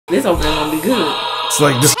This opening gonna be good. It's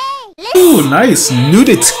like this. Ooh, nice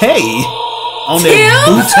nudity on that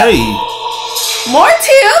booty. More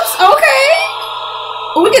tips, okay.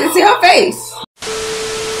 We get to see her face.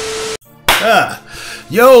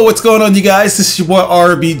 Yo, what's going on, you guys? This is your boy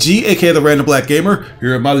RBG, aka the Random Black Gamer.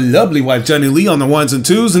 Here with my lovely wife Johnny Lee on the ones and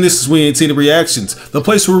twos, and this is We Ain't Seen the Reactions, the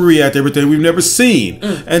place where we react to everything we've never seen.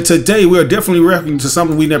 And today we are definitely reacting to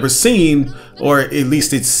something we've never seen, or at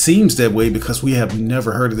least it seems that way because we have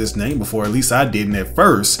never heard of this name before. At least I didn't at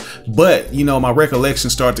first. But you know, my recollection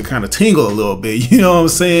started to kind of tingle a little bit. You know what I'm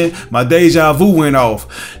saying? My deja vu went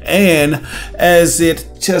off, and as it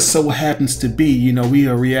just so happens to be, you know, we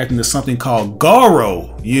are reacting to something called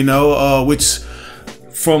GARO, you know, which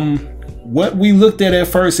from what we looked at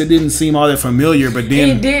first, it didn't seem all that familiar, but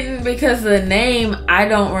then it didn't, because the name, I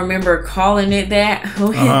don't remember calling it that.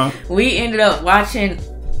 We ended up watching.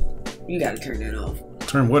 You gotta turn that off.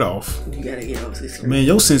 Turn what off? You gotta get off this screen. Man,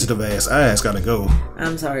 your sensitive eyes gotta go.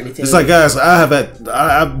 I'm sorry to tell you. It's like, guys,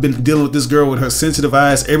 I've been dealing with this girl with her sensitive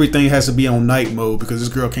eyes. Everything has to be on night mode because this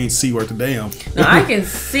girl can't see worth a damn. No, I can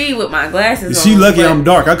see with my glasses on. She lucky I'm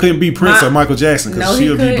dark. I couldn't be Prince or Michael Jackson because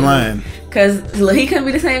she'll be blind. Because he couldn't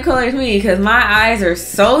be the same color as me because my eyes are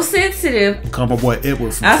so sensitive. Call my boy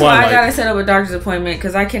Edward from That's Twilight. why I gotta set up a doctor's appointment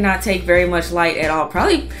because I cannot take very much light at all.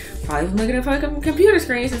 Probably from looking at fucking computer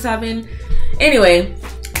screen since I've been. Anyway,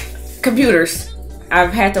 computers.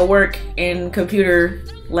 I've had to work in computer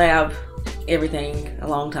lab, everything, a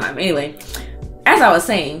long time. Anyway, as I was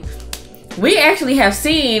saying, we actually have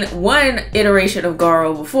seen one iteration of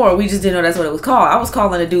GARO before. We just didn't know that's what it was called. I was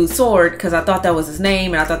calling the dude Sword because I thought that was his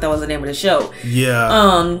name and I thought that was the name of the show.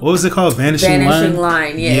 Yeah. What was it called? Vanishing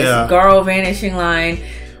Line? Yes. Yeah. GARO Vanishing Line.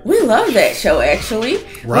 We love that show, actually.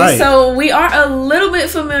 Right. So we are a little bit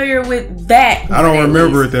familiar with that. I don't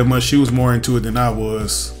remember it that much. She was more into it than I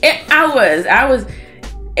was. I was.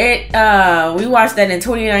 We watched that in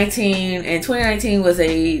 2019, and 2019 was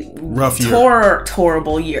a rough year.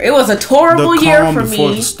 Horrible year. It was a horrible year for me. The calm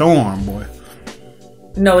before the storm, boy.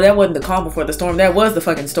 No, that wasn't the calm before the storm. That was the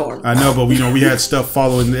fucking storm. I know, but we had stuff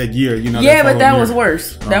following that year. You know. Yeah, but that was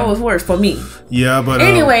worse. That was worse for me. Yeah, but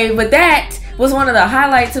anyway, but that was one of the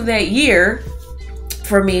highlights of that year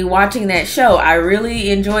for me, watching that show. I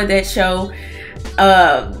really enjoyed that show.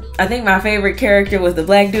 I think my favorite character was the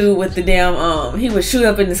black dude with the damn he would shoot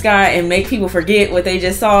up in the sky and make people forget what they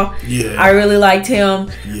just saw. Yeah, I really liked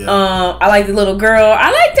him. Yeah. I liked the little girl.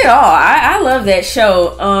 I liked it all. I love that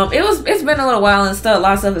show. It's been a little while and stuff. A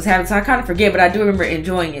lot of stuff has happened, so I kind of forget, but I do remember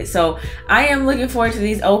enjoying it. So I am looking forward to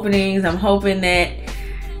these openings. I'm hoping that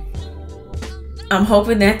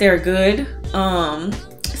they're good.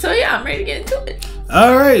 So yeah, I'm ready to get into it.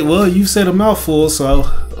 All right, well, you said a mouthful, so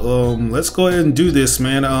let's go ahead and do this,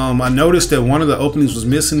 man. I noticed that one of the openings was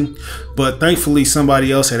missing, but thankfully somebody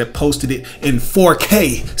else had posted it in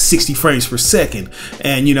 4K, 60 frames per second.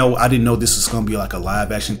 And you know, I didn't know this was gonna be like a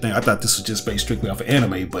live action thing. I thought this was just based strictly off of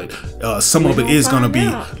anime, but some of it is gonna be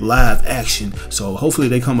live action. So hopefully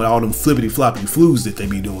they come with all them flippity floppity flues that they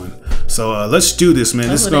be doing. So let's do this, man.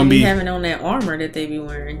 This is gonna be having on that armor that they be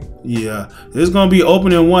wearing. Yeah, this is gonna be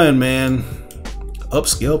opening one, man.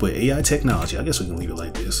 Upscale with AI technology. I guess we can leave it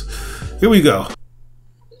like this. Here we go.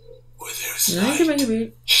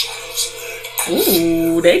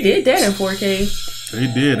 Ooh, they did that in 4K. They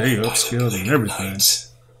did. They upscaled and everything.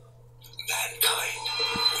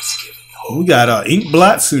 We got ink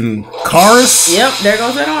blots and chorus. Yep, there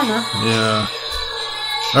goes that armor. Yeah.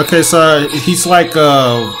 Okay, so he's like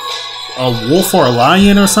a wolf or a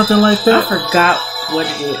lion or something like that. I forgot what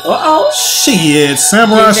it is. Shit,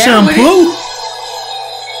 Samurai Champloo.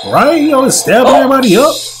 Right? You always stabbing everybody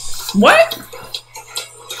up. What?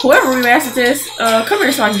 Whoever remastered this, come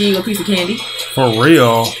here so I can give you a piece of candy. For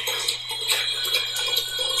real.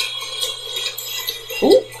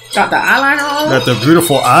 Ooh, got the eyeliner on. Got the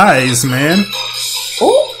beautiful eyes, man.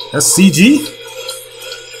 Ooh. That's CG.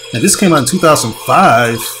 And this came out in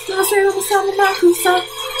 2005.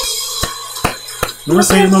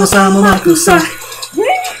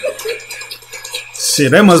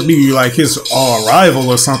 Shit, that must be like his rival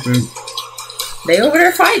or something. They over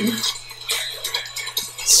there fighting.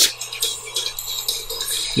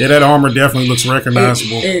 Yeah, that armor definitely looks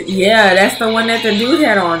recognizable. Yeah, that's the one that the dude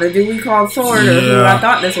had on. The dude we called Sword, or who I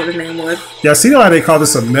thought that's what his name was. Yeah, see how they call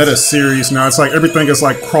this a meta series now? It's like everything is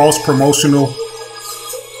like cross-promotional.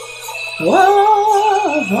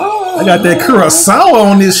 Whoa. I got that Kurosawa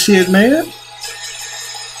on this shit, man.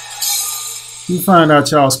 You find out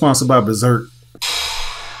y'all sponsored by Berserk.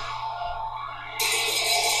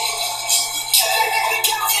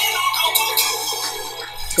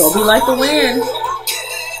 Go be like the wind.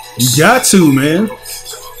 You got to, man.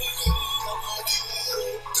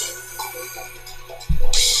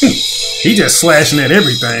 He just slashing at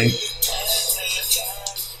everything.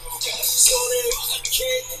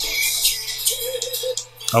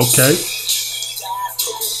 Okay.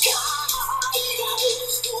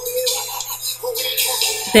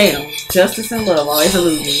 Damn, justice and love always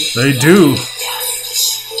elude me. They do.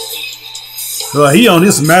 Well, he on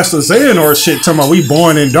this Master Xehanort shit talking about we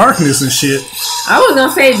born in darkness and shit. I was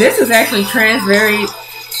gonna say this is actually translated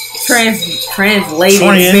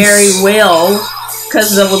very well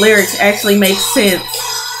because the lyrics actually make sense.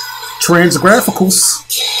 Transgraphicals.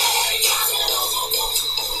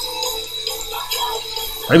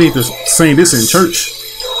 I need to sing this in church.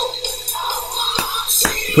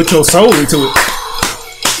 Put your soul into it.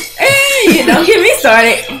 Hey, don't get me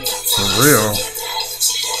started. For real.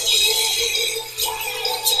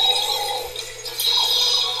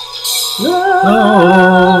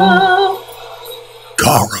 Oh.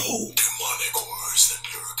 GARO. Demonic horrors that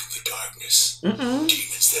lurk in the darkness.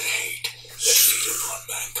 Demons that hate, that feed upon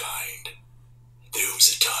mankind. There was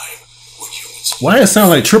a time when humans Why does it sound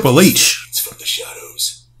like Triple H? from the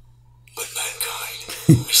shadows, but mankind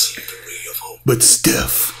received a ray of hope. But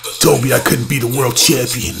Steph told me I couldn't be the world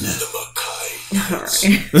champion. The Makai, hunters,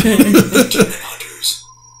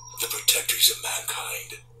 the protectors of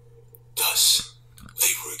mankind. Thus,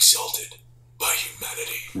 they were exalted by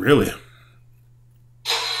humanity. Really?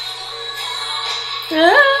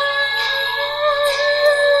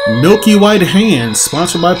 Milky White Hands,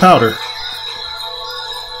 sponsored by Powder.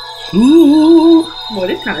 Ooh. Boy,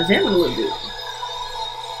 this kind of jamming a little bit.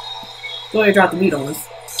 Go ahead, drop the beat on us.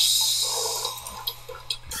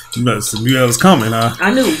 You know it's coming, huh?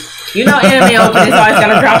 I knew. You know, anime openings always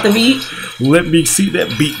gotta drop the beat. Let me see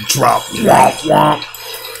that beat drop. Womp womp.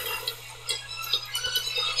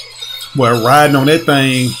 Boy, riding on that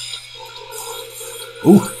thing.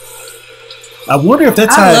 Ooh. I wonder if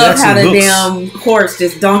that's how it I love how the looks. damn horse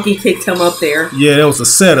just donkey kicked him up there. Yeah, that was a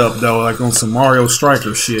setup though, like on some Mario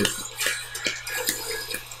Striker shit.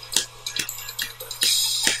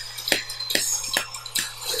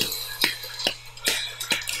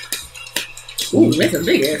 Ooh, that's a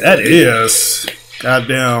big ass. That is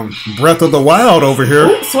goddamn Breath of the Wild over here.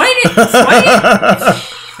 Ooh, swing it, swing it.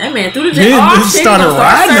 That man threw the jet. Then Oh, just shit, started he gonna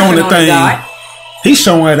start riding on the surfing thing. guy. He's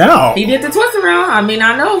showing out. He did the twist around. I mean,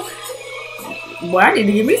 I know. Well, I need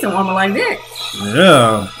to give me some armor like that.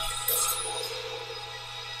 Yeah.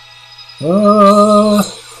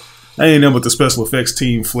 I ain't know but the special effects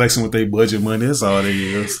team flexing with their budget money. That's all it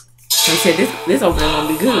is. They said this opening gonna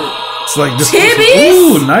be good. It's like this. Tibbies?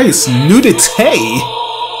 Ooh, nice nudity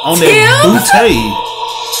on that booty.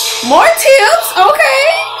 More tips, okay.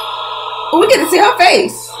 We get to see her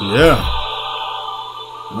face. Yeah.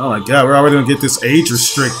 Oh my god, we're already gonna get this age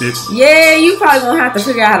restricted. Yeah, you probably gonna have to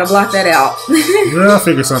figure out how to block that out. Yeah, I'll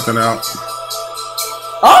figure something out.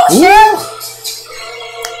 Oh shit,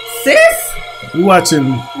 sis, We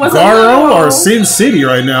watching What's GARO up? or Sin City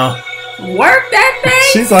right now. work that thing.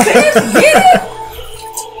 She's like, sis, get it.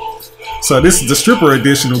 so this is the stripper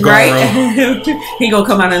edition of GARO. Right? He gonna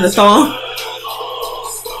come out in the song.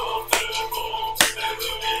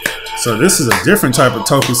 So this is a different type of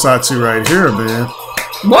tokusatsu right here, man.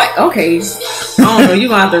 What? Okay. I don't know. You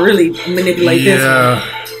gonna have to really manipulate this one.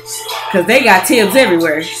 Because they got tips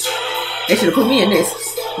everywhere. They should have put me in this.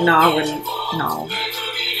 No, I wouldn't. No.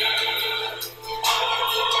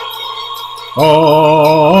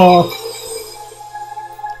 Oh.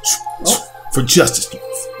 For justice.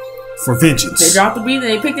 For vengeance. They dropped the beat and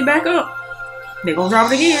they picked it back up. They gonna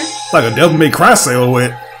drop it again. Like a Devil May Cry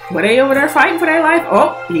silhouette. Were they over there fighting for their life?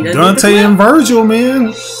 Oh, he doesn't get the Dante and flip. Virgil,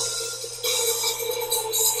 man.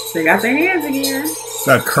 They got their hands again.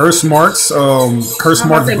 Got curse marks. Curse I'm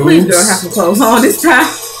mark about to say, please, girl, have boobs. some clothes on this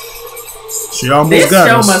time. She almost This got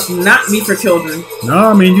show us. must not be for children. No,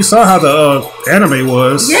 I mean you saw how the anime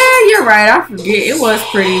was. Yeah, you're right. I forget. It was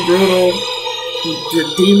pretty brutal.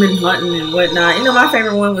 The demon hunting and whatnot. You know, my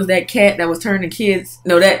favorite one was that cat that was turning kids.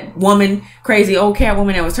 No, that woman, crazy old cat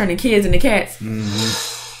woman that was turning kids into cats.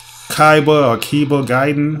 Kiba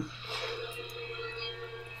Gaiden.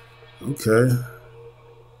 Okay.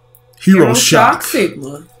 Hero Shock.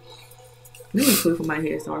 Sigma. Let me click on my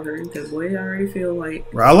head so I heard because boy, I already feel like.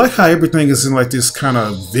 I like how everything is in like this kind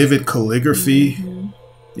of vivid calligraphy.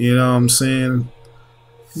 You know what I'm saying?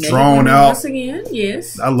 Drawn out. Once again,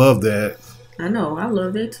 yes. I love that. I know. I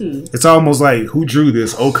love that too. It's almost like who drew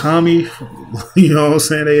this? Okami? You know what I'm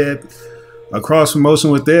saying? They had a cross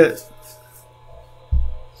promotion with that.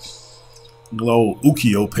 A little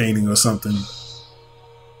ukiyo painting or something.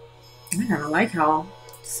 I kind of like how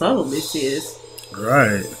subtle this is.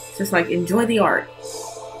 Right. Just like enjoy the art.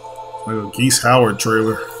 Like a Geese Howard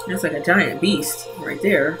trailer. That's like a giant beast right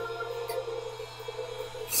there.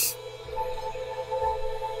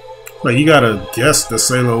 Like you gotta guess the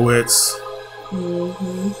silhouettes.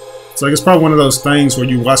 Mm-hmm. It's like it's probably one of those things where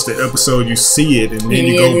you watch the episode, you see it, and then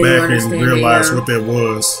you go back and realize what that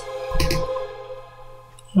was.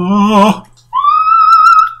 Oh.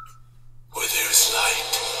 Where there's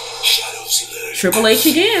light, shadows lurk. Triple H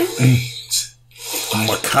again.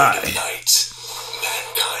 Makai.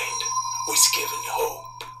 Mankind was given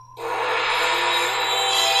hope.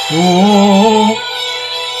 Oh.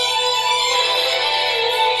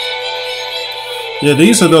 Yeah,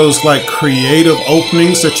 these are those like creative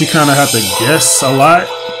openings that you kind of have to guess a lot.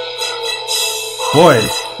 Boy,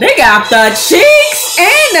 they got the cheeks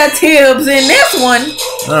and the tibs in this one.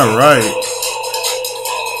 All right,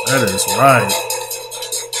 that is right.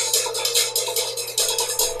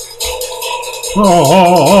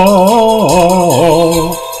 Oh,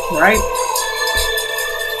 right.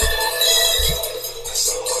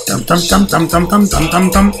 Dum dum dum dum dum dum dum dum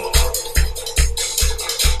dum.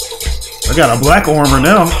 I got a black armor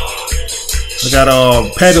now. I got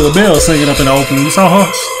Patti LaBelle singing up in the opening. You saw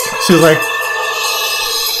her? She was like,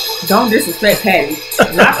 "Don't disrespect Patty,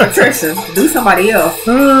 not Patricia. Do somebody else."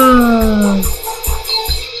 I'm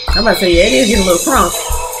about to say, yeah, it is getting a little crunk.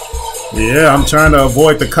 Yeah, I'm trying to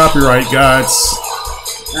avoid the copyright gods.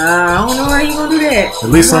 I don't know how you gonna do that. At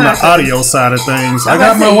least on the audio side of things, I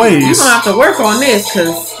got my ways. You're gonna have to work on this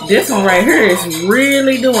because this one right here is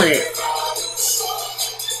really doing it.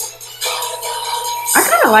 I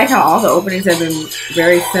kind of like how all the openings have been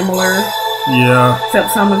very similar. Yeah.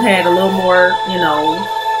 Except some have had a little more, you know,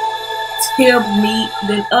 tib meat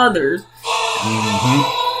than others. Mm-hmm.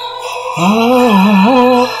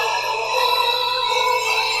 Oh.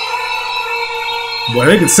 Boy,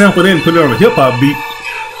 they can sample it and put it on a hip hop beat.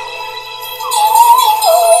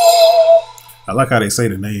 I like how they say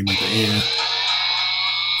the name at the end.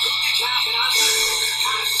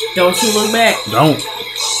 Don't you look back. Don't.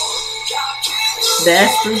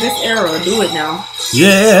 Dash through this era. Do it now.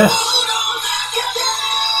 Yeah.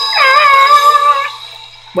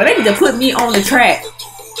 But they need to put me on the track.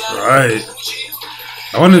 Right.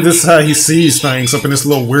 I wonder if this is how he sees things up in this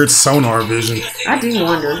little weird sonar vision. I do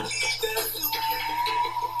wonder.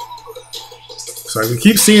 So we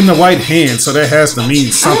keep seeing the white hand, so that has to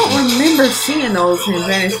mean something. I don't remember seeing those in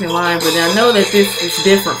Vanishing Line, but I know that this is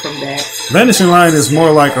different from that. Vanishing Line is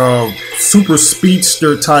more like a super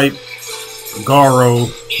speedster type GARO.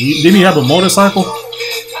 Didn't he have a motorcycle?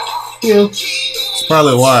 Yeah. That's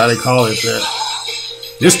probably why they call it that.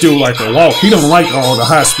 This dude like to walk. He don't like all the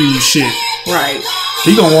high speed shit. Right.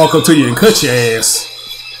 He gonna walk up to you and cut your ass.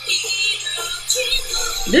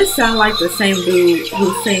 This sound like the same dude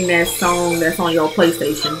who sing that song that's on your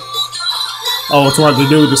PlayStation. Oh, it's like the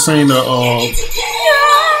dude that sang the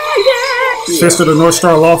Fist of the North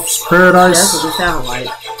Star Lost Paradise. That's what it sounded like.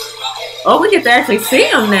 Oh, we get to actually see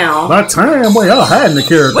him now. By time, boy, y'all hiding the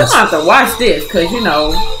characters. We're gonna have to watch this because you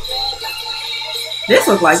know this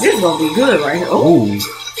looks like this is gonna be good right here. Oh,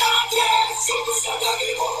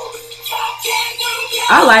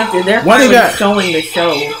 I liked it. They're finally showing the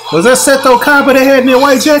show. Was that Seto Kaba they had in their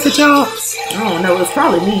white jacket, y'all? I don't know. It's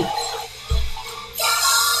probably me.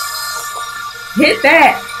 Hit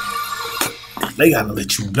that. They gotta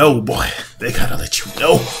let you know, boy. They gotta let you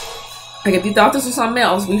know. Like if you thought this was something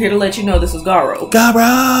else, we're here to let you know this is GARO.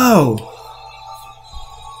 GARO!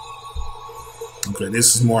 Okay,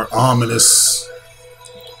 this is more ominous.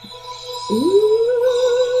 Ooh.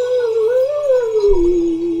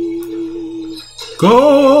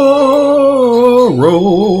 GARO!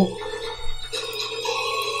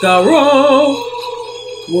 GARO!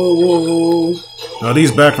 Whoa, whoa. Now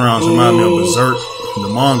these backgrounds remind me of Berserk, the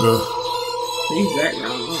manga. These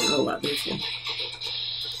backgrounds, I don't know about this one.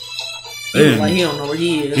 Like he don't know where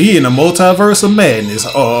he is. He in the multiverse of madness.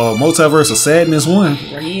 Multiverse of sadness 1.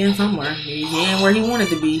 Where he in somewhere. He ain't where he wanted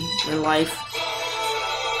to be in life.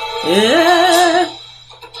 Yeah.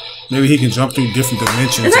 Maybe he can jump through different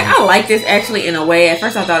dimensions. It's like, I like this actually in a way. At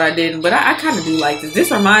first I thought I didn't, but I kind of do like this. This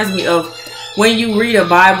reminds me of when you read a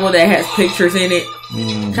Bible that has pictures in it.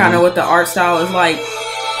 Mm-hmm. Kind of what the art style is like.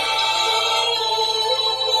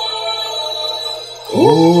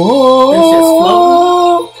 Ooh. It's just floating.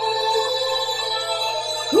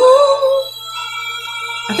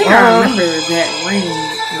 I think I remember that ring.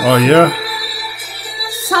 Oh, yeah?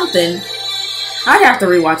 Something. I'd have to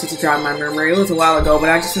rewatch it to jog my memory. It was a while ago, but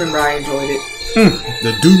I just remember I enjoyed it.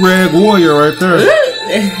 The do-rag warrior right there.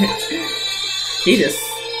 He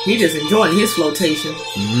just enjoying his flotation.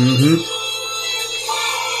 Mm-hmm.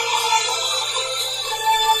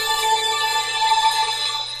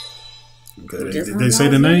 Okay, did they say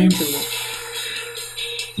the name?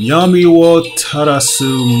 Yami wo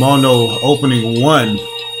Terasu Mono opening 1.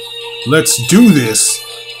 Let's do this.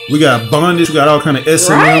 We got bondage. We got all kind of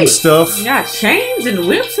S&M stuff. We got chains and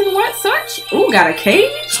whips and what such. Ooh, got a cage.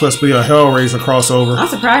 It's supposed to be a Hellraiser crossover. I'm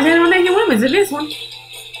surprised they don't naked women's in this one.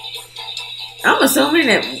 I'm assuming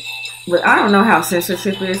that, but I don't know how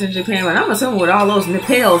censorship is in Japan, but I'm assuming with all those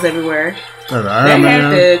nipples everywhere, they had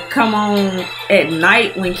to come on at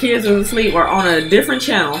night when kids are asleep or on a different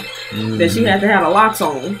channel that she had to have the locks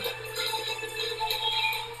on.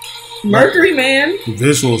 Mercury Man. The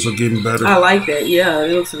visuals are getting better. I like that. Yeah,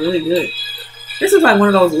 it looks really good. This is like one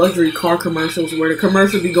of those luxury car commercials where the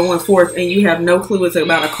commercial be going forth and you have no clue it's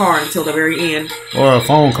about a car until the very end. Or a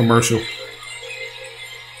phone commercial.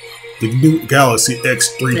 The new Galaxy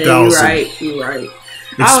X3000. Yeah, you're right.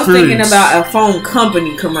 I was thinking about a phone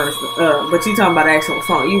company commercial, but you talking about an actual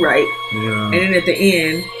phone. You're right. Yeah. And then at the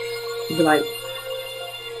end, you'd be like,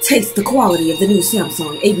 taste the quality of the new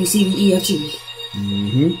Samsung ABCDEFG.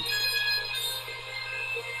 Mm-hmm.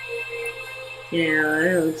 Yeah,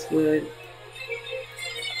 that looks good.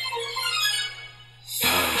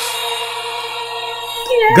 Yeah.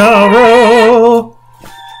 GARO!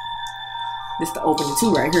 This is the opening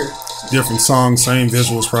too right here. Different song, same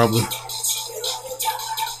visuals probably.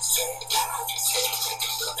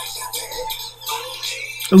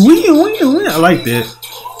 I like that.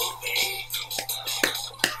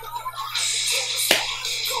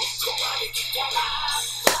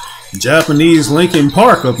 Japanese Linkin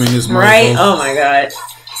Park up in this motherfucker. Right? Oh my god.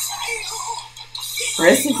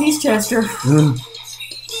 Rest in peace, Chester.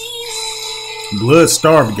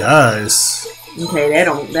 Blood-starved guys. Okay, that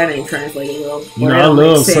ain't translated well. You know, I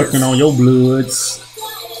love sucking on your bloods.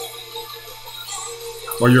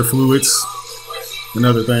 Or your fluids. And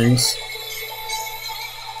other things.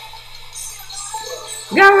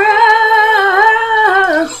 GARO!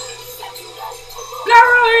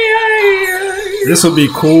 This would be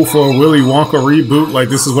cool for a Willy Wonka reboot. Like,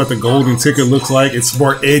 this is what the golden ticket looks like. It's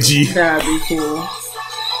more edgy. That'd be cool.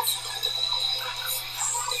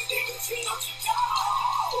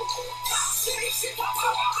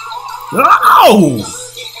 Oh!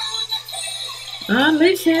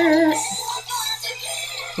 Unleash it.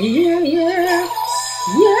 Yeah.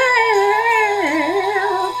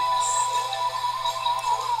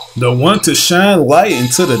 The one to shine light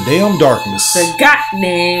into the damn darkness. The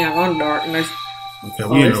goddamn darkness. Okay,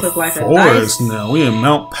 we in the forest now. We in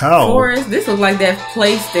Mount Powell. Forest. This looks like that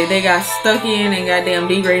place that they got stuck in and goddamn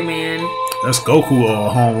D-Gray Man. That's Goku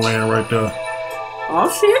homeland right there. Oh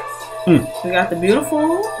shit. We got the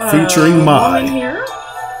beautiful featuring Mai here.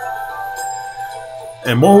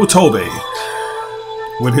 And Morotobe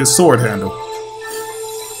with his sword handle.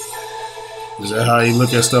 Is that how he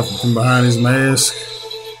look at stuff from behind his mask?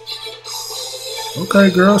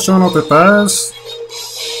 Okay, girl, showing off the thighs.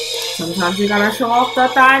 Sometimes you gotta show off the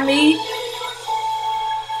thigh meat.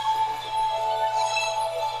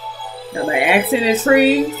 Got the axe in the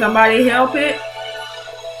tree. Somebody help it.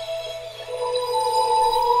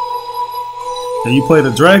 Can you play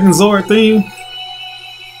the Dragon Zord theme?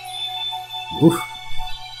 Oof.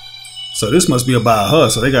 So this must be about her.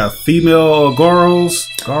 So they got female Garos.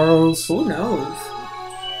 Who knows?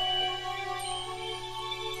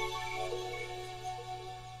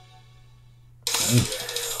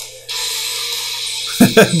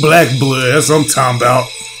 Black blood. That's what I'm talking about.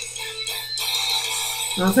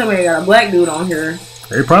 Don't tell me they got a black dude on here.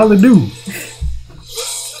 They probably do.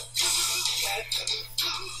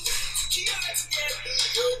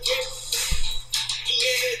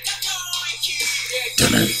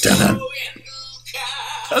 Dun-dun.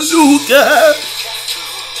 Azuka.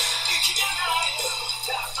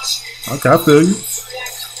 Okay, I feel you.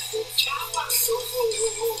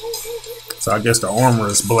 So I guess the armor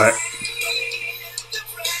is black.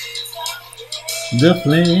 The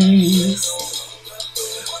flames.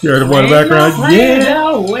 You heard the boy in the background? Yeah.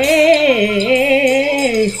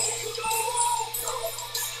 Away.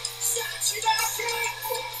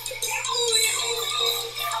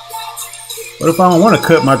 What if I don't want to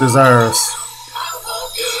cut my desires?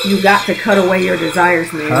 You got to cut away your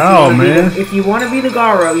desires, man. How, man? If you want to be the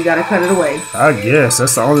GARO, you got to cut it away. I guess.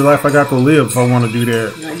 That's the only life I got to live if I want to do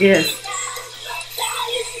that. I guess.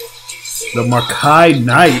 The Makai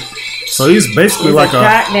Knight. So he's basically like a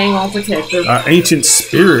dang on protector. An ancient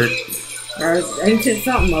spirit. Or ancient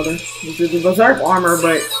something other. It's the berserk armor,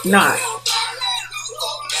 but not.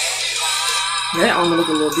 That armor look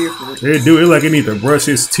a little different. It do. It like it need to brush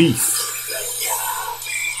his teeth.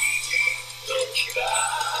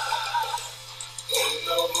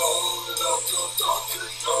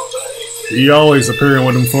 He always appearing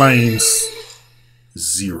with them flames.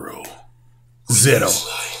 Zero. Zero.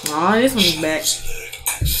 Aw, this one's back.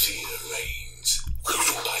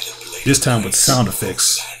 This time with sound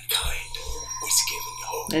effects.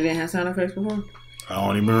 They didn't have sound effects before? I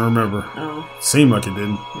don't even remember. Oh. Seemed like it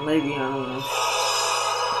didn't. Maybe, I don't know.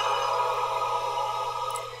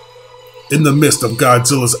 In the midst of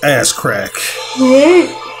Godzilla's ass crack.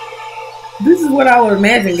 This is what I would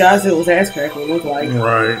imagine Godzilla's ass crack would look like.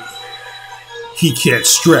 Right. He can't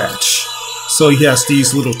stretch. So he has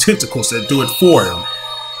these little tentacles that do it for him.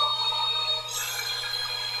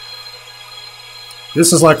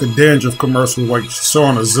 This is like a dandruff commercial, like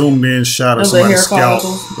showing a zoomed in shot of somebody's scalp.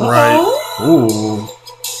 Right. Ooh.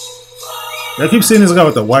 I keep seeing this guy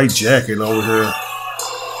with the white jacket over here.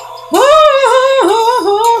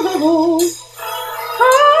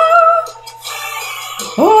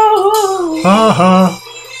 Ha ha.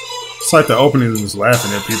 It's like the opening is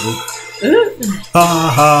laughing at people.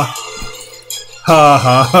 Ha ha. Ha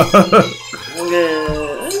ha.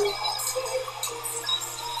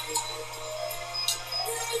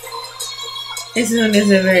 This one is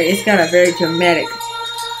it's got a very dramatic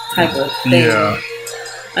type of thing. Yeah.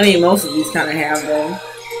 I mean, most of these kind of have though.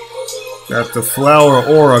 Got the flower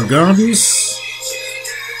origamis.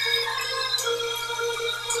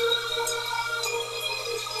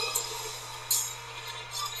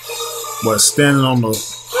 But standing on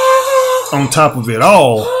top of it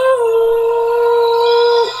all.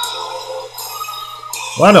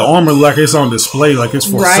 Why the armor like it's on display, like it's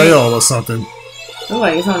for sale or something? Looks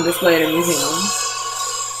like it's on display at a museum.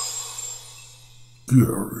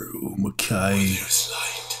 GARO Makai.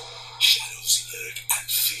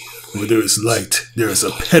 Where there is light, there is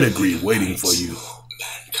a pedigree waiting for you.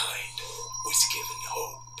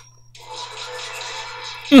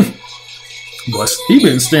 But he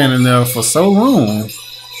been standing there for so long.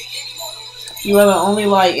 You are the only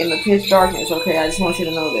light in the pitch darkness. Okay, I just want you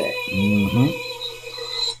to know that.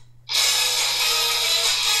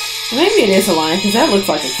 Maybe it is a lion because that looks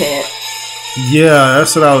like a cat. Yeah,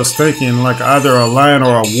 that's what I was thinking. Like either a lion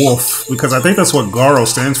or a wolf, because I think that's what GARO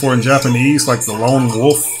stands for in Japanese, like the lone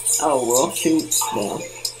wolf. Oh well, shoot.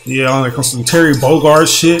 Yeah, like some Terry Bogard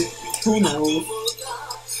shit. Who knows?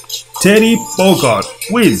 Teddy Bogard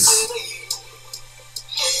wins.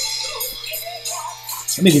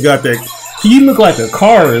 I think he got that. He looked like a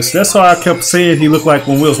Carist. That's how I kept saying he looked like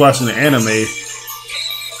when we was watching the anime.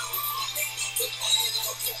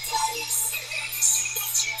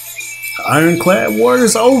 Ironclad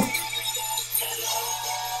Warriors. Oh.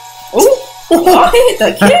 Oh, he hit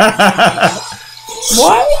the kid.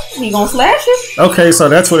 What? He gonna slash him? Okay, so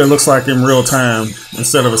that's what it looks like in real time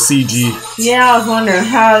instead of a CG. Yeah, I was wondering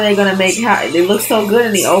how are they gonna make it looks so good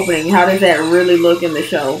in the opening. How does that really look in the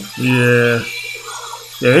show? Yeah.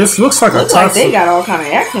 Yeah, it looks like looks like they got all kind of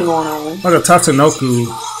action going on. Like a Tatsunoko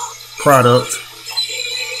product.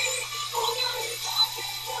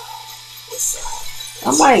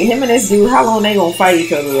 I'm like, him and this dude, how long they gonna fight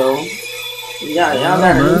each other though? Y'all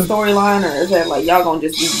got a new storyline, or is that like y'all gonna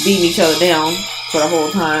just be beating each other down for the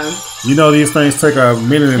whole time? You know these things take a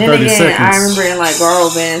minute and 30 seconds. I remember in like GARO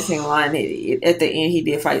Vanishing Line, at the end he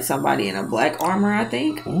did fight somebody in a black armor, I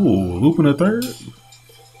think. Ooh, Lupin the Third?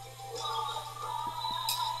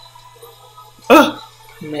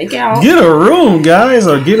 Make out. Get a room, guys,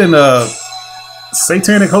 or get in a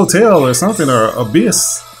satanic hotel or something, or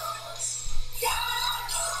abyss.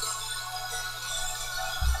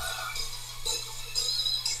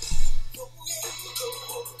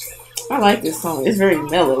 I like this song. It's very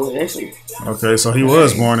mellow, actually. Okay, so he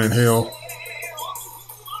was born in hell.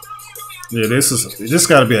 Yeah, this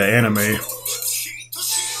got to be an anime.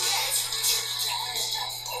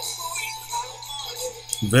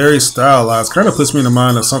 Very stylized. Kind of puts me in the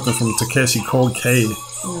mind of something from Takeshi Koike.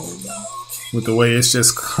 With the way it's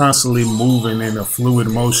just constantly moving in a fluid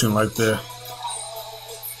motion like that.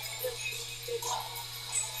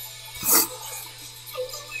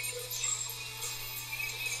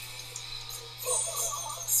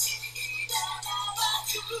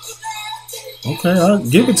 Okay,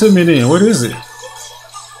 give it to me then. What is it?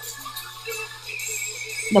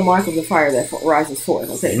 The mark of the fire that rises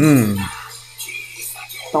forth. Okay.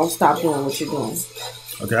 Don't stop doing what you're doing.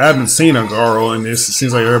 Okay, I haven't seen a GARO in this. It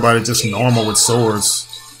seems like everybody's just normal with swords.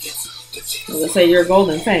 Let's say you're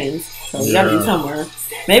golden fangs, so you gotta be somewhere.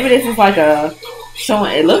 Maybe this is like a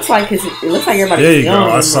showing. It looks like everybody's there you young.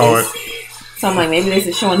 Go. I saw it. So I'm like, maybe this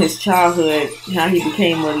is showing his childhood, how he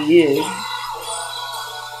became what he is.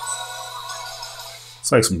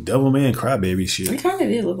 It's like some Devilman Crybaby shit. It kind of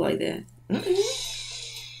did look like that.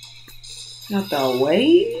 Not the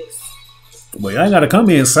waves. Well, I gotta come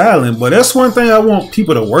in silent, but that's one thing I want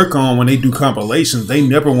people to work on when they do compilations. They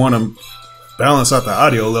never want to balance out the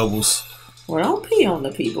audio levels. Well, don't pee on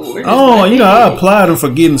the people. Oh, you know, I applaud them for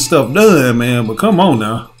getting stuff done, man, but come on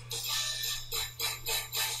now.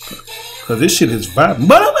 Because this shit is vibing.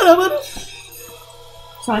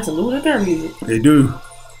 Trying to lose their music. They do.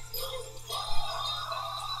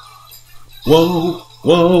 Whoa,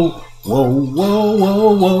 whoa, whoa, whoa,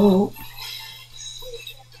 whoa, whoa.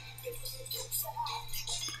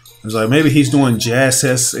 It's like maybe he's doing jazz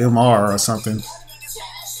SMR or something.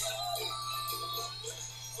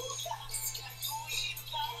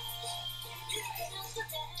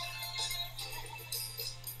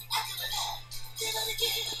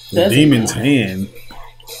 The Demon's Hand.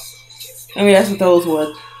 I mean, that's what those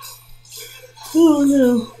were. Oh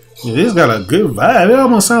no. Yeah, this got a good vibe. It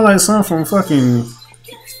almost sounds like something from fucking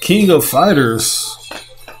King of Fighters.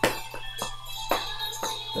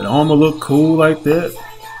 That armor look cool like that.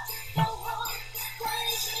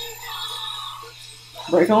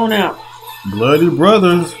 Break on out. Bloody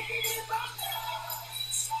Brothers.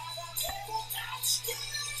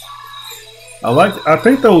 I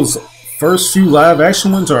think those first few live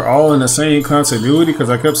action ones are all in the same continuity because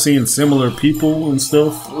I kept seeing similar people and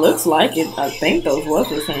stuff. Looks like it. I think those were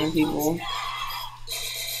the same people.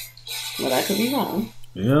 But I could be wrong.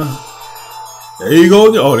 Yeah. There you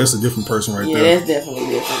go. Oh, that's a different person right there. Yeah, that's definitely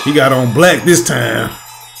different. He got on black this time.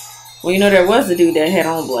 Well, you know, there was a dude that had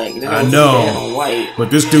on black. I know. That had on white. But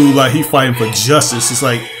this dude, like, he fighting for justice. It's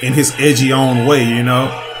like in his edgy own way, you know?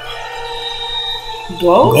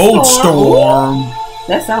 Gold Storm.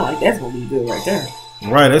 That sounds like that's going to be good right there.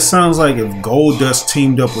 Right. That sounds like if Goldust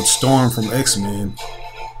teamed up with Storm from X-Men.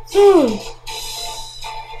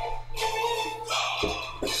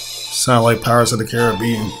 Sound like Pirates of the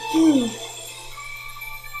Caribbean.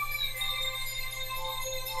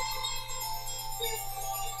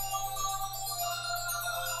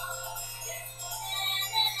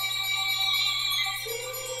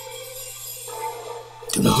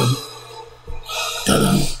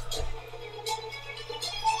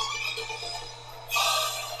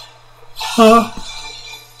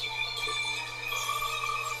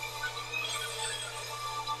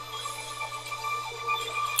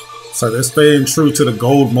 So they're staying true to the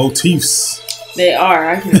gold motifs. They are.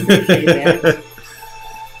 I can appreciate that.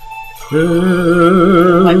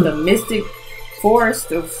 Like the mystic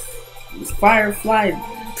forest of firefly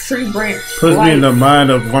tree branch. Puts me in the mind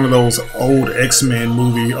of one of those old X-Men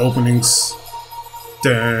movie openings.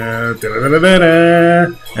 Da, da, da, da, da,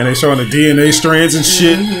 da. And they showing the DNA strands and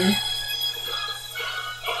shit.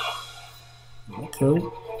 Okay.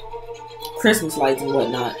 Christmas lights and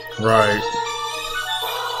whatnot. Right.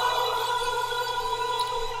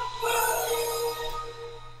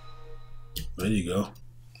 There you go.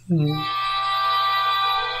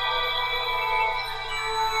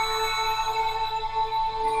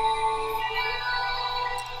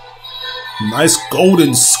 Nice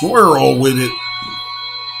golden swirl with it.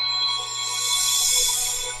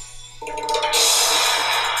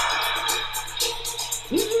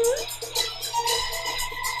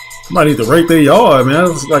 Might need to rake their yard, man.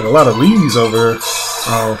 It's like a lot of leaves over here.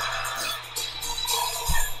 Oh.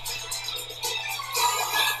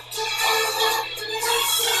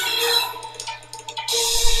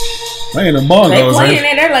 Man, the bongos.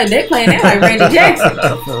 They playing that like Randy Jackson.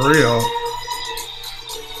 For real.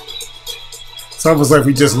 It's almost like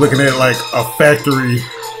we just looking at like a factory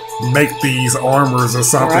make these armors or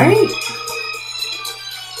something. Right?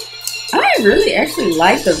 I really actually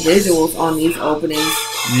like the visuals on these openings.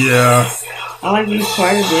 Yeah. I like these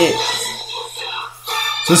quite a bit.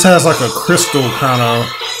 This has like a crystal kind of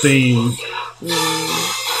theme.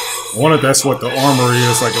 I wonder if that's what the armor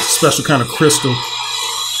is, like a special kind of crystal.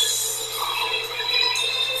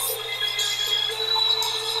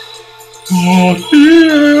 Oh,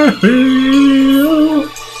 yeah.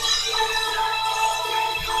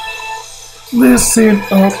 Listen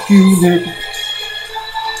up, you nigga.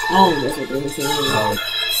 Oh, that's what they're saying. Oh.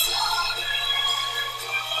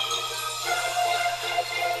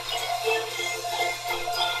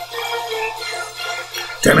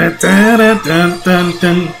 Dun, dun, dun, dun, dun,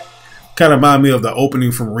 dun. Kind of remind me of the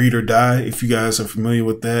opening from Read or Die, if you guys are familiar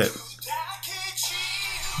with that.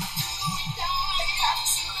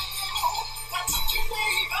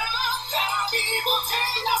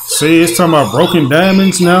 See, it's talking about broken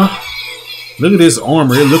diamonds now. Look at this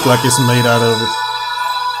armor. It looked like it's made out of it.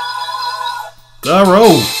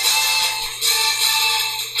 GARO.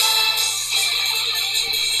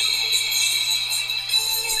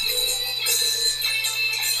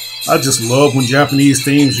 I just love when Japanese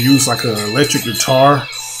themes use like an electric guitar.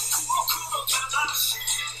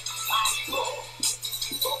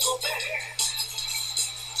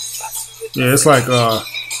 Yeah, it's like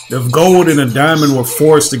if gold and a diamond were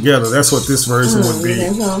forged together, that's what this version would be.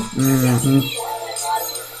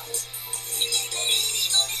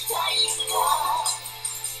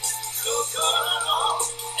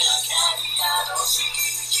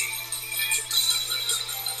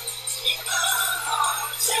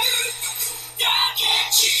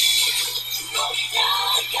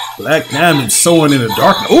 Black Diamond sewing in the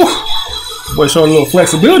dark. Ooh, boy, showed a little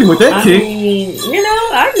flexibility with that kick. I mean, you know,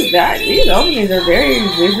 these openings are very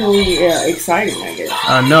visually exciting, I guess.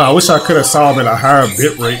 I know. I wish I could have saw them at a higher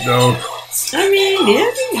bit rate, though. I mean,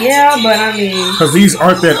 yeah, but I mean, because these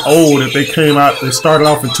aren't that old. If they came out, they started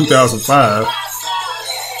off in 2005.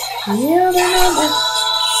 Yeah, they're not. But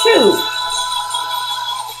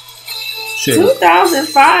shoot,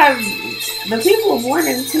 2005. The people were born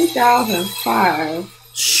in 2005.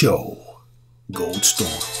 Shou, Gold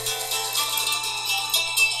Storm.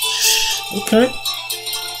 Okay.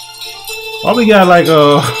 Oh, we got like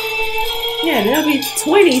yeah, they'll be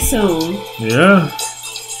 20 soon. Yeah.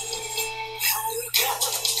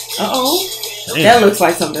 That looks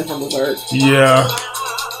like something from the bird. Yeah.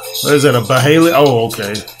 What is that, a Bahali? Oh,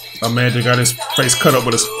 okay. My man just got his face cut up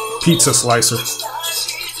with his pizza slicer.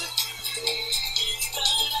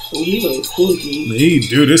 Oh, he looks spooky.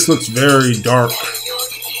 Dude, this looks very dark,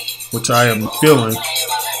 which I am feeling.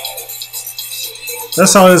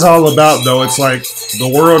 That's how it's all about, though. It's like the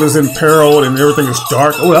world is in peril and everything is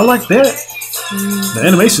dark. Oh, I like that. The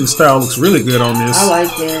animation style looks really good on this. I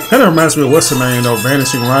like that. Kind of reminds me of what's her name, though,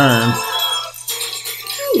 Vanishing Line.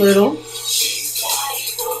 A little.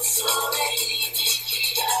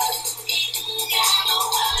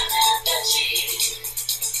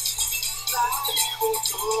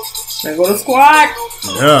 There go the squad.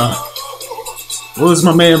 Yeah. What is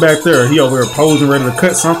my man back there? He over here posing, ready to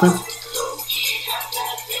cut something.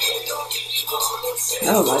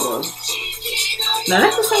 That was like a... Now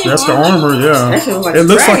that's the same. That's the armor, yeah. That shit was like it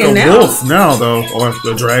looks like a now. wolf now, though, or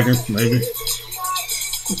a dragon, maybe.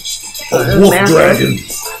 A wolf dragon.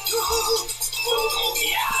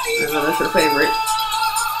 I know that's your favorite,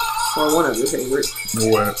 or one of your favorites.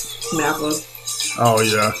 What? Mappa. Oh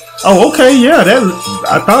yeah. Oh okay, yeah. That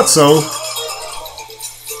I thought so.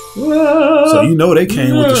 So you know they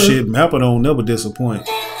came with the shit. Mappa don't never disappoint,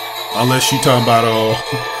 unless you talking about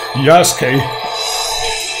Yasuke.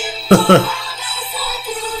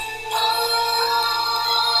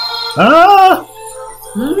 Ah!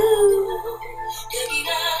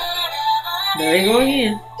 There you go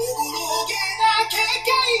again.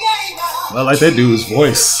 I like that dude's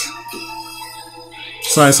voice.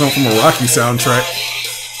 It's like something from a Rocky soundtrack.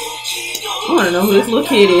 I want to know who this little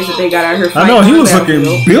kid is that they got out here fighting. I know, he was looking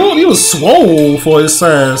built. He was swole for his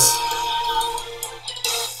size.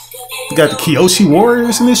 You got the Kyoshi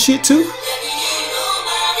Warriors in this shit too.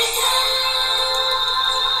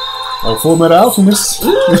 Oh, Full Metal Alchemist.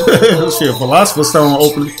 Shit, Philosopher's Stone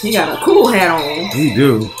opening. He got a cool hat on. He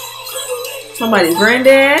do. Somebody's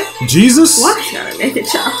granddad. Jesus. What? Got a naked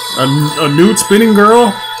child. A nude spinning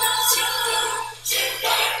girl.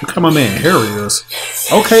 Look how my man Harry is.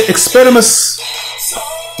 Okay, Expedimus.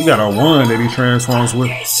 He got a wand that he transforms with.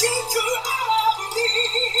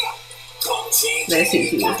 That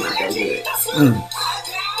CG is not that good.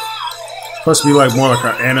 Supposed to be like more like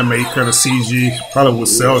an anime kind of CG, probably with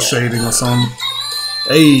cell shading or something.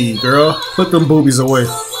 Hey, girl, put them boobies away.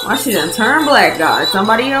 Why she done turned black, guys?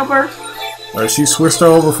 Somebody help her? She switched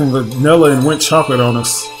over from vanilla and went chocolate on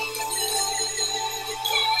us.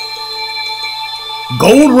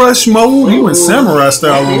 Gold Rush mode? He went samurai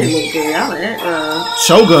style on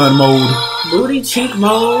Shogun mode. Booty cheek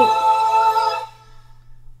mode.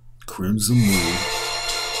 Crimson Moon.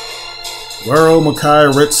 GARO Makai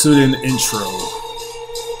Retsuden intro.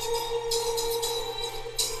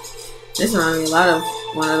 This reminds me a lot of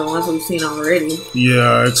one of the ones we've seen already.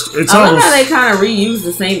 Yeah, it's I love how they kind of reuse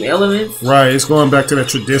the same elements. Right, it's going back to that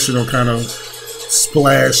traditional kind of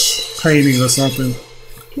splash painting or something.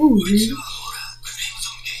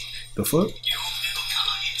 The fuck?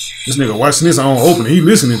 This nigga watching this on opening. He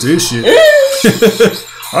listening to this shit.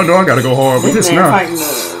 I know I gotta go hard with this now. Fighting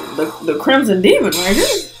the Crimson Demon right here.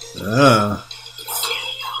 Yeah.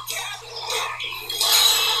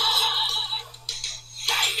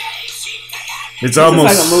 It's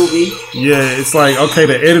almost like a movie. Yeah, it's like, okay,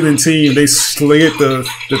 the editing team, they slid the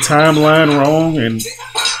timeline wrong and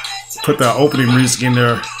put the opening music in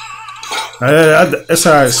there. That's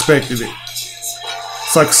how I expected it.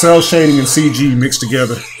 It's like cell shading and CG mixed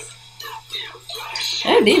together.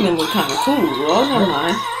 That demon was kind of cool. Oh, never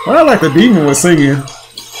mind. Well, I like the demon was singing.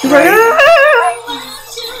 He's like, ah!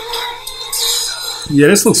 Yeah,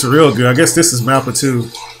 this looks real good. I guess this is Mappa too.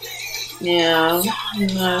 Yeah, I'm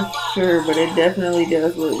not sure, but it definitely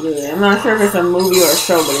does look good. I'm not sure if it's a movie or a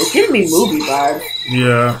show, but it's giving me movie vibes.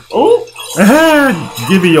 Yeah. Oh!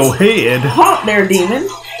 Give me your head. Halt there, demon.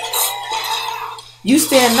 You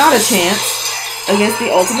stand not a chance against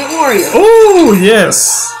the Ultimate Warrior. Oh,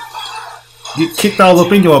 yes. Get kicked all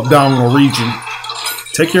up in your abdominal region.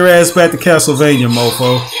 Take your ass back to Castlevania,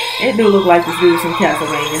 mofo. It do look like this dude from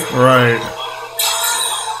Castlevania. Right.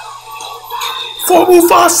 For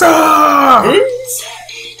Mufasa!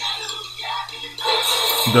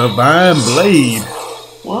 Divine Blade.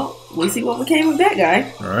 Well, we see what became of that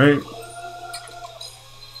guy. Right.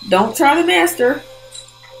 Don't try the master.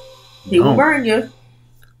 He will burn you.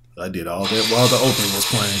 I did all that while the opening was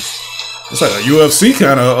playing. It's like a UFC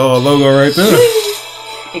kind of logo right there.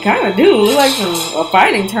 It kind of do. Look like a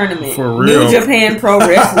fighting tournament. For real. New Japan Pro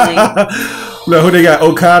Wrestling. Look who they got.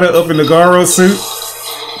 Okada up in the Garo suit.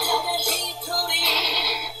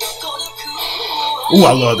 Ooh,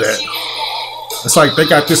 I love that. It's like they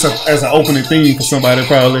got this as an opening theme for somebody,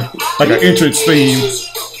 probably. Like an entrance theme.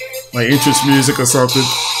 Like entrance music or something.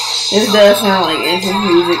 It does sound like entrance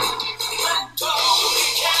music.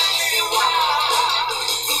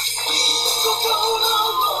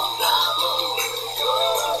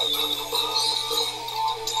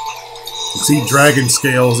 You see dragon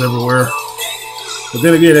scales everywhere. But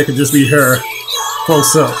then again, that could just be hair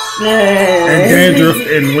close up. And dandruff,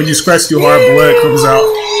 and when you scratch too hard, blood comes out.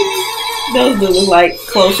 Those do look like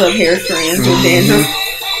close-up hair strands with dandruff.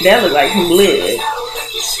 That look like some blood.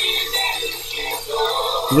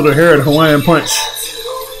 Little hair and Hawaiian punch.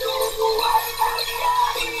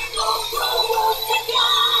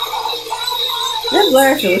 That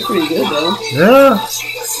blast looks pretty good though. Yeah.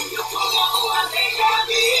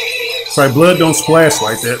 It's like blood don't splash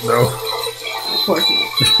like that though. Of course not.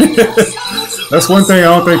 That's one thing I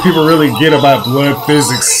don't think people really get about blood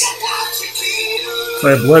physics. It's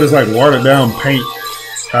like blood is like watered down paint.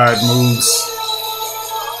 How it moves.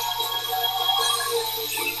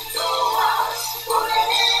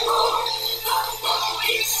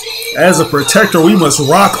 As a protector, we must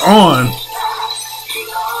rock on.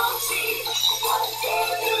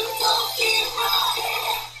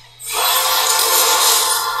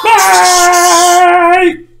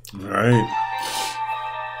 Bye! Right.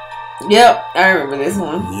 Yep, I remember this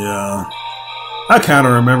one. Yeah. I kind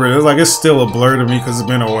of remember it. It's like it's still a blur to me because it's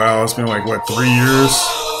been a while. It's been like, what, 3 years?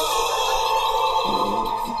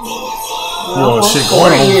 Oh, shit.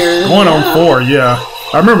 Going on 4, yeah.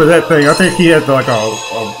 I remember that thing. I think he had like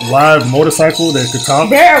a live motorcycle that could talk.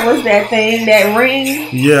 There was that thing, that ring.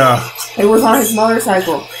 Yeah. It was on his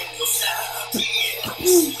motorcycle.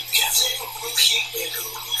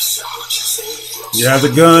 Yeah, the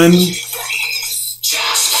gun.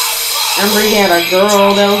 I remember he had a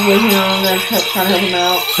girl that was with him that kept trying to help him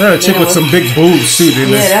out. Yeah, a chick with some big boobs too,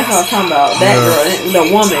 didn't it? Yeah, that's what I was talking about. That girl, the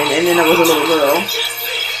woman, and then there was a little girl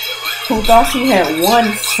who thought she had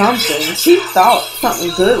won something. She thought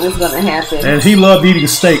something good was going to happen. And he loved eating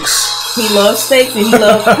steaks. He loved steaks and he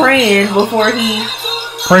loved praying before he...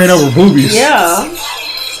 Praying over boobies. Yeah.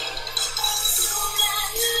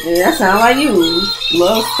 Yeah, that sounds like you.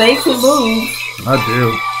 Love steaks and boobs. I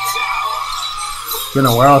do. Been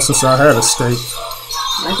a while since I had a steak.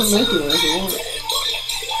 I can make you one if you want.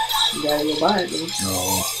 You gotta go buy it, dude.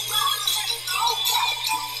 No.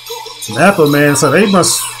 Nappa, man, so they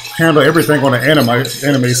must handle everything on the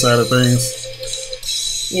anime side of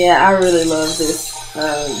things. Yeah, I really love this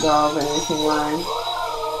Golf Vanishing line.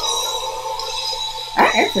 I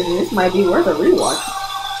actually think this might be worth a rewatch.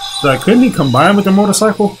 Like, couldn't he combine with the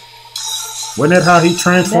motorcycle? Wasn't that how he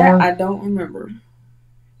transformed? That I don't remember.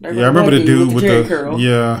 Yeah, I remember the dude with the curl.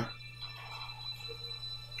 Yeah.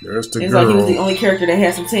 There's the it's girl. like he was the only character that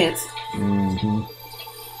had some sense. Mm-hmm.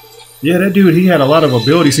 Yeah, that dude, he had a lot of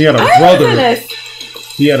abilities. He had a brother.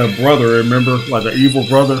 He had a brother, remember? Like an evil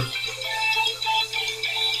brother.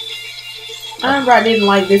 I remember I didn't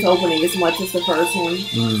like this opening as much as the first one.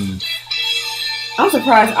 Mm. I'm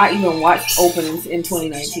surprised I even watched openings in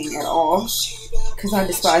 2019 at all. Because I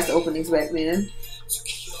despised openings back then.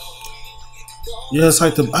 Yeah, it's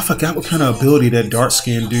like I forgot what kind of ability that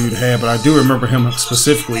dark-skinned dude had, but I do remember him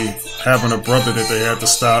specifically having a brother that they had to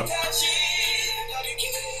stop.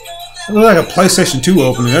 It looked like a PlayStation 2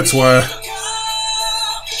 opening, that's why.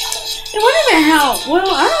 It wasn't even how... Well,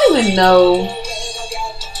 I don't even know.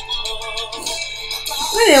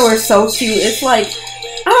 They were so cute. It's like...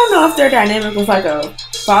 I don't know if their dynamic was like a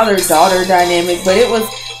father-daughter dynamic, but it was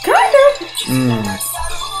kind of...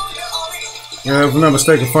 Yeah, if I'm not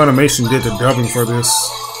mistaken, Funimation did the dubbing for this.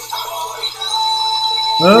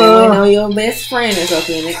 Then we know your best friend is up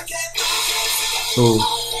in it.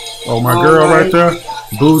 Oh, my girl right there,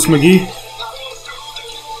 Booze McGee.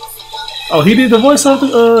 Oh, he did the voice of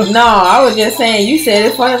the. No, I was just saying. You said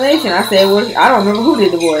it's Funimation. I said, well, I don't remember who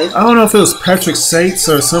did the voice. I don't know if it was Patrick Sates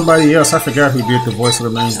or somebody else. I forgot who did the voice of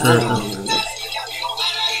the main character.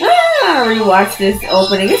 I rewatched this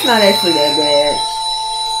opening. It's not actually that bad.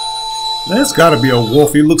 That's got to be a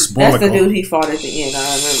wolf. He looks more That's like the dude he fought at the end.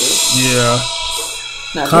 I remember. Yeah.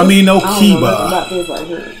 Now, Kami no Kiba. About this right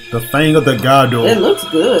here. The Fang of the Gado. It looks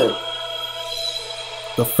good.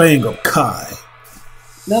 The Fang of Kai.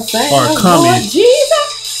 The Fang Or of Kami. Lord Jesus.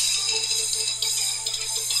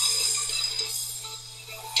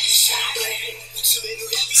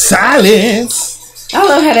 Silence. I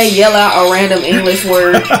love how they yell out a random English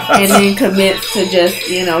word and then commit to just,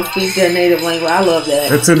 you know, speak their native language. I love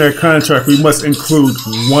that. It's in their contract. We must include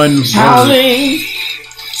one word. Howling.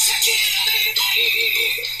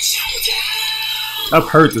 I've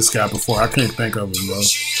heard this guy before. I can't think of him, though.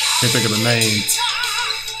 Can't think of the name.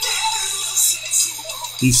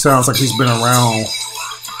 He sounds like he's been around.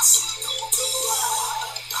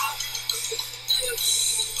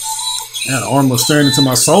 Man, almost turned into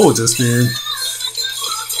my soul just then.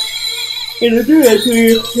 It'll do that to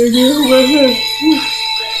you.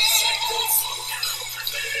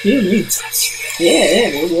 Yeah,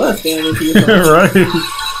 it was staring into your soul. Right?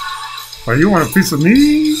 Oh, you want a piece of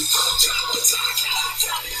me?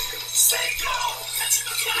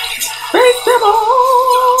 Break them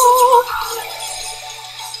all.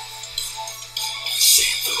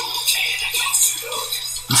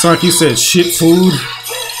 It's like you said shit food.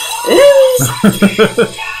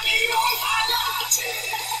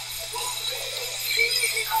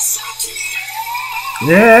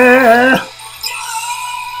 Yeah.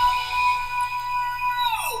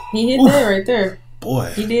 He hit that right there.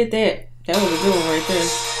 Boy. He did that. That was a good one right there.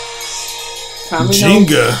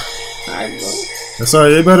 Jenga. That's all right.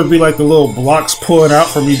 They better be like the little blocks pulling out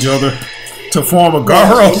from each other to form a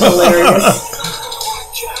GARO. Hilarious.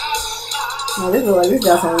 Oh, this looks like this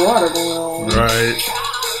got some water going on. Right.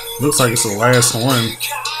 Looks like it's the last one.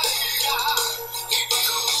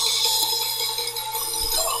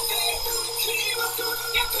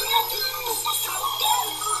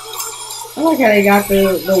 I like how they got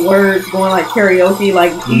the words going like karaoke,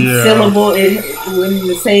 like each syllable when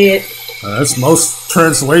you say it. That's most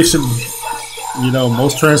translation,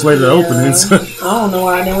 most translated openings. I don't know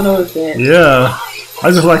why I never noticed that. Yeah.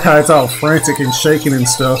 I just like how it's all frantic and shaking and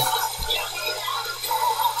stuff.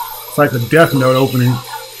 It's like the Death Note opening.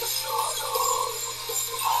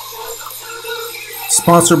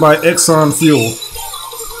 Sponsored by Exxon Fuel.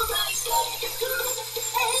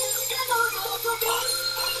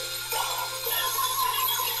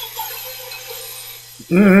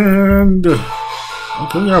 And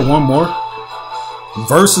okay, we got one more.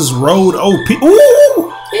 Versus Road OP.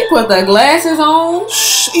 Ooh! He put the glasses on.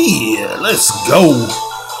 Shit, let's go.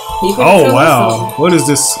 Oh wow. What is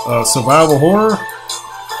this? Survival horror?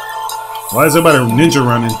 Why is everybody ninja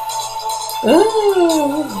running?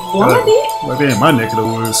 Like they in my neck of the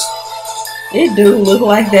woods. It do look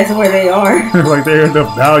like that's where they are. Like they're in the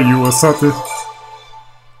value or something.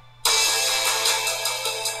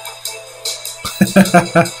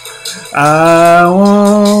 I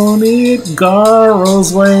want it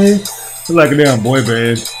Garo's way. It's like a damn boy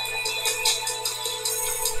band.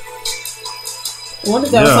 I wonder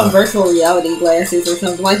if that was some virtual reality glasses or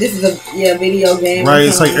something. Like this is a video game. Right,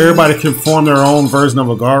 it's like everybody can form their own version of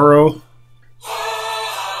a GARO.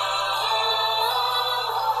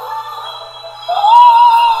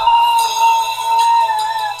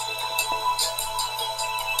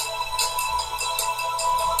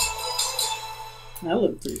 That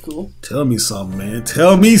looked pretty cool. Tell me something, man.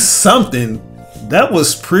 Tell me something. That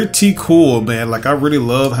was pretty cool, man. Like, I really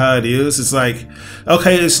love how it is. It's like,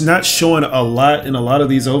 okay, it's not showing a lot in a lot of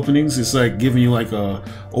these openings. It's like giving you like a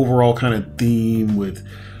overall kind of theme with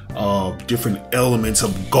different elements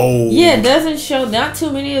of gold. Yeah, it doesn't show, not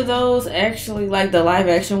too many of those actually, like the live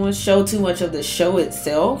action ones, show too much of the show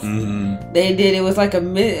itself. Mm-hmm. They did, it was like a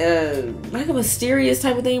mysterious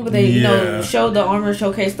type of thing, but they showed the armor,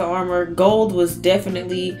 showcased the armor. Gold was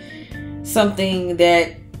definitely something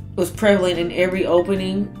that was prevalent in every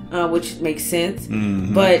opening, which makes sense.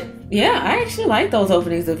 Mm-hmm. But yeah, I actually like those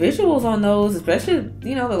openings. The visuals on those, especially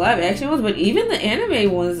the live action ones, but even the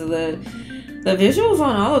anime ones, the visuals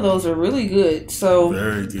on all of those are really good. So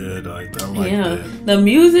very good. I like that. The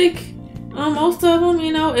music on most of them,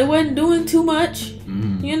 it wasn't doing too much.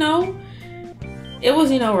 It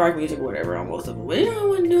was, rock music or whatever on most of them. But, I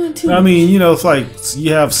wasn't doing too much. I mean, it's like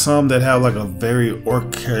you have some that have like a very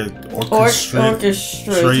orchestra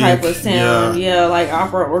type of sound. Yeah, like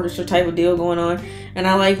opera orchestra type of deal going on. And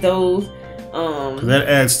I like those. That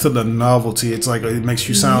adds to the novelty. It's like it makes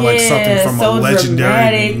you sound like something from a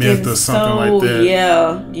legendary myth or something like that.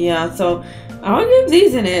 Yeah. So I'll give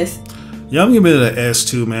these an S. Yeah, I'm giving it an S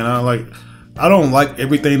too, man. I don't like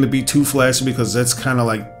everything to be too flashy because that's kind of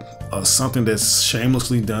like something that's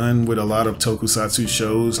shamelessly done with a lot of tokusatsu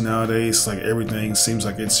shows nowadays. Like everything seems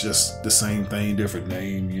like it's just the same thing, different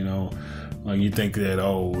name. Like you think that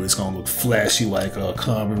it's gonna look flashy like a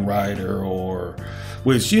Kamen Rider or.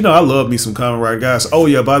 Which, I love me some Kamen Rider, guys. Oh,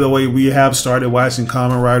 yeah, by the way, we have started watching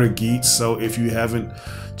Kamen Rider Geats. So if you haven't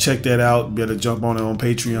checked that out, you better jump on it on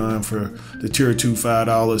Patreon for the tier 2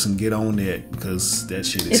 $5 and get on that because that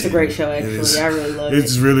shit is... It's a great show, actually. I really love it.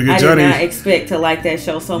 It's really good. I did not expect to like that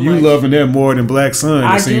show so much. You loving that more than Black Sun.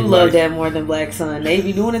 I do love that more than Black Sun. They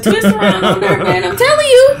be doing a twist around on there, man. I'm telling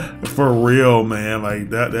you. For real, man. Like,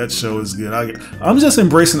 that show is good. I'm just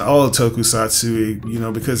embracing all of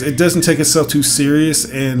Tokusatsu, because it doesn't take itself too serious.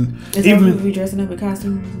 And is even people be dressing up in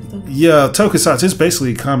costumes and stuff? Yeah, Tokusatsu. It's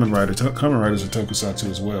basically Kamen Rider. Kamen Riders are Tokusatsu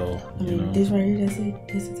as well. I mean, this right here, that's a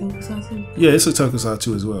Tokusatsu? Yeah, it's a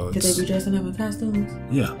Tokusatsu as well. Could they be dressing up in costumes?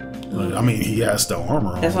 Yeah. I mean, he has the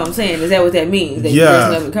armor on. That's what I'm saying. Is that what that means? They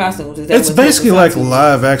dressing up in costumes? It's basically like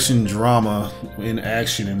live action drama in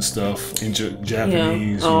action and stuff in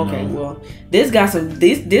Japanese. Yeah. Oh, okay. Well, this got some.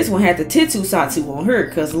 This one had the Tetsusatsu on her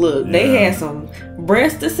because look, they had some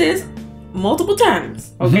breast assists multiple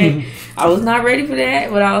times. Okay, I was not ready for that,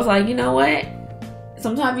 but I was like, you know what?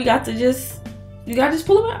 Sometimes you got to just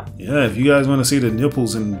pull them out. Yeah, if you guys want to see the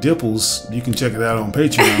nipples and dipples, you can check it out on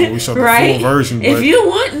Patreon. We show the full version. If you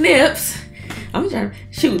want nips, I'm trying.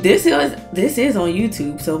 Shoot, this is on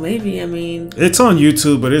YouTube, so maybe it's on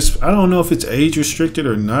YouTube, but I don't know if it's age restricted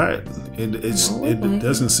or not. It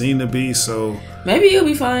doesn't seem to be. So maybe you'll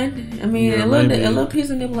be fine. I mean, a little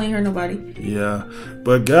piece of nipple ain't hurt nobody. Yeah,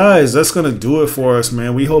 but guys, that's gonna do it for us,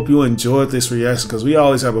 man. We hope you enjoyed this reaction because we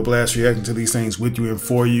always have a blast reacting to these things with you and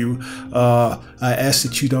for you. I ask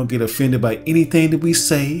that you don't get offended by anything that we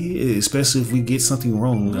say, especially if we get something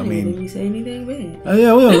wrong. Did we say anything bad?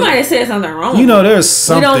 Yeah, we might have said something wrong. There's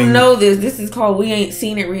something. We don't know this. This is called We Ain't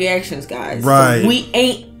Seen It Reactions, guys. Right. So we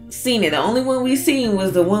ain't seen it. The only one we seen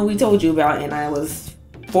was the one we told you about, and I was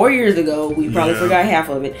 4 years ago. We probably forgot half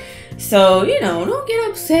of it. So, don't get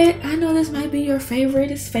upset. I know this might be your favorite,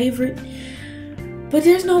 but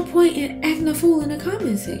there's no point in acting a fool in the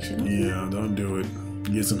comment section. Yeah, don't do it.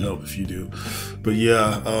 Get some help if you do. But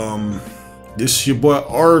yeah, this is your boy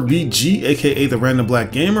RBG, aka the Random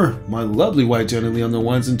Black Gamer. My lovely white gentleman on the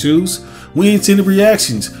ones and twos. We ain't seen the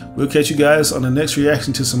reactions. We'll catch you guys on the next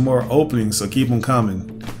reaction to some more openings, so keep them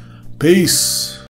coming. Peace.